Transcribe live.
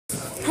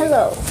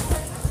Hello,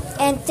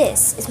 and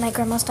this is my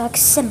grandma's dog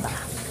Simba.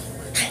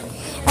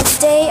 And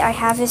today I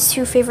have his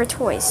two favorite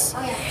toys.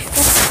 Let's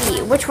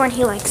see which one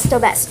he likes the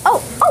best. Oh!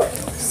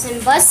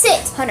 Simba,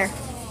 sit. Hunter,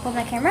 hold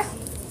that camera.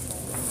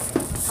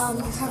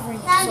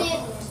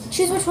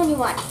 Choose which one you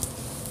want.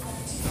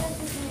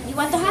 You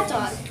want the hot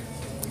dog?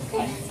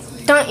 Okay.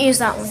 Don't use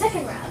that one.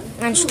 Second round.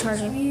 I'm just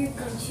charging. We're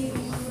going to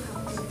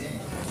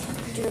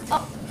do.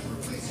 Oh,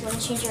 you want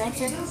to change your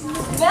answer?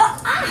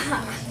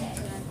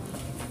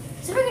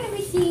 So we're going to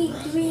be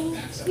doing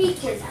three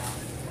kids now.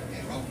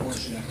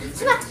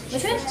 Simba,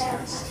 which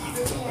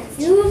one?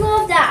 You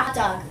love that hot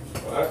dog.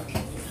 What?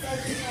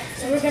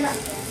 So we're going to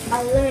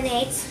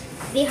eliminate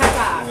the hot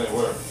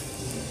dog.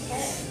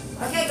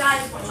 Okay,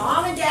 guys, when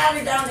Mom and Dad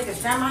are done,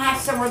 because Grandma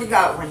has somewhere to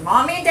go. When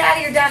Mommy and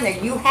Daddy are done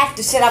there, you have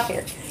to sit up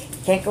here.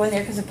 You can't go in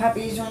there because the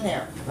puppies are in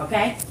there,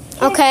 okay?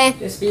 Okay.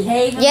 Just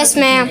behave. Yes,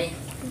 ma'am.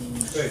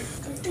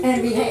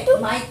 And behave.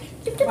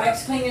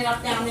 Mike's cleaning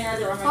up down there.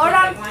 Hold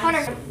on,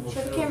 Hunter.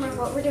 Show the camera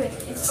what we're doing.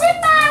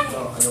 Simba!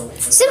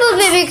 Simba,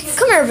 baby.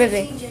 Come here,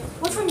 baby.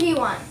 Which one do you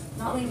want?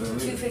 Not leaving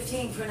till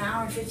 2:15 for an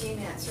hour and 15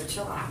 minutes, so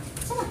chill out.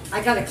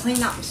 I gotta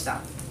clean up and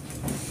stuff.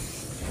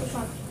 Which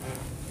one?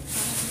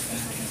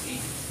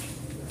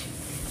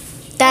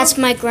 That's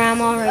my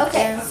grandma right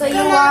Okay, there. so you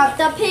want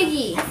the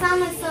piggy. I found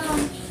my phone.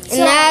 And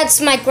that's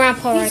my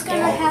grandpa right He's gonna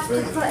there. have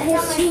to put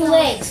his two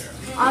legs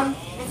on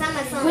I found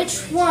my phone. which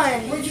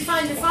one? Where'd you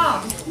find your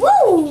phone?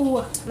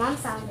 Woo! Mom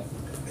found it.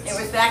 It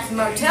was back to the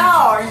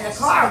motel or in the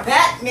car.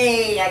 Bet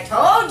me. I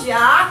told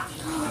ya.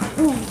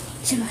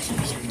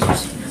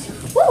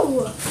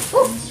 Woo!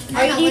 Woo!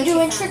 Are you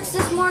doing tricks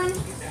this morning?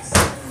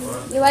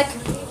 You like?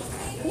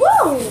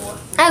 Woo!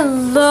 I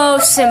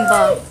love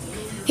Simba.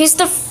 He's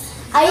the.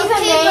 I even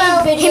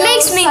made videos. He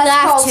makes me that's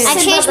laugh, called too. I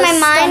Simba changed the my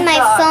mind. Stunt My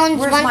Dog. phone's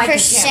Where's 1%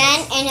 Mike's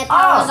and it Oh,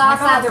 powers my off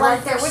God, at they're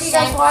right there. What are you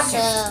guys watching?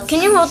 1%.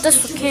 Can you hold this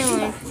for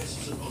Cameron?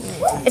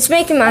 It's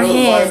making my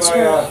hands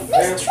hurt.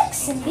 Nice trick,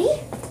 Simbi.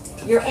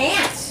 Your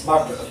aunt.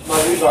 My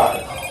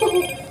Levi.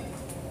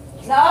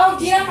 No,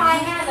 Jim, I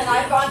haven't.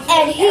 I've gone through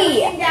And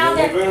he. everything down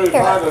there.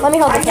 Let me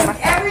hold I the camera.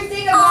 took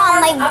everything of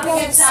ours my up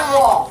against that goodness.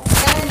 wall.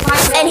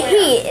 And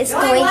he is The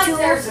only going ones to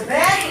there's a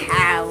bed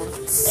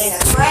Outs. and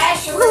a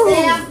trash and a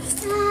damn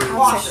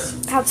washer.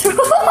 Outs.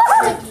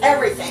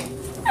 Everything.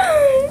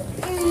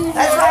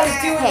 That's what I was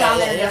doing down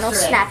there Hey, no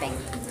yesterday. snapping.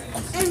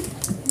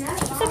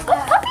 It's a good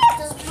puppy.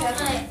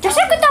 It's a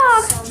good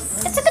dog.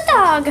 It's a good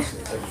dog.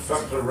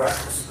 Except the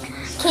Rex.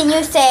 Can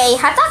you say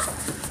hot dog?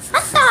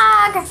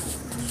 Hot dog.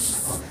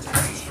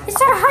 Is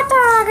that a hot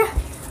dog?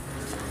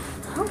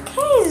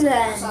 Okay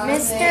then,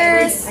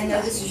 Mr. I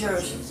know this is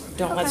yours.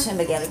 Don't let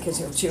Simba get it because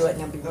he'll chew it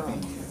and he'll be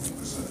ruined.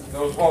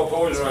 Those small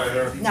toys right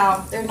here.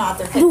 No, they're not.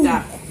 They're picked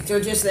up. They're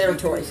just their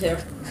toys.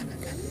 Here.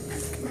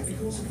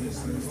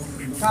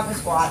 Drop a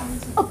squat.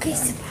 Okay,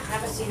 Simba.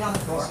 Have a seat on the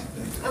floor.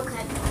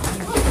 Okay.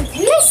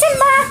 Hey,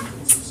 Simba.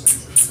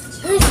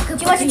 Do you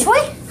want a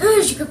toy?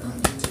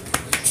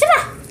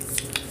 Simba.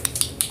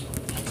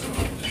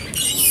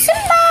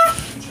 Simba.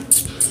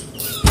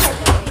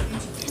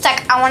 He's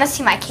like, I want to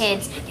see my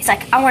kids. He's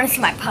like, I want to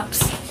see my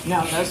pups.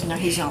 No,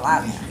 he's not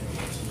allowed there.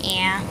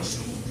 Yeah.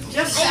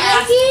 Just I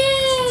love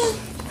you.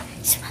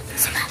 Simba.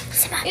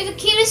 You're the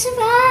cutest of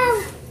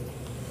all.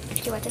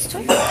 Do you want this toy?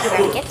 You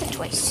gotta get the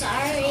toy.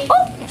 Sorry.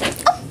 Oh,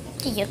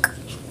 yuck.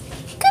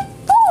 Good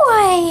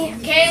boy.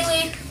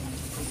 Kaylee.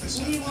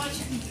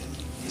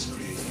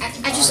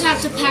 I just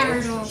have to power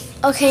it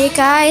off. Okay,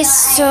 guys.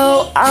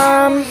 So,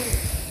 my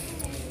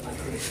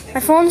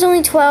phone's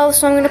only 12,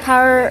 so I'm gonna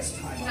power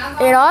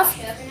it off.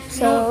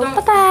 So,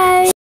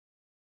 bye-bye.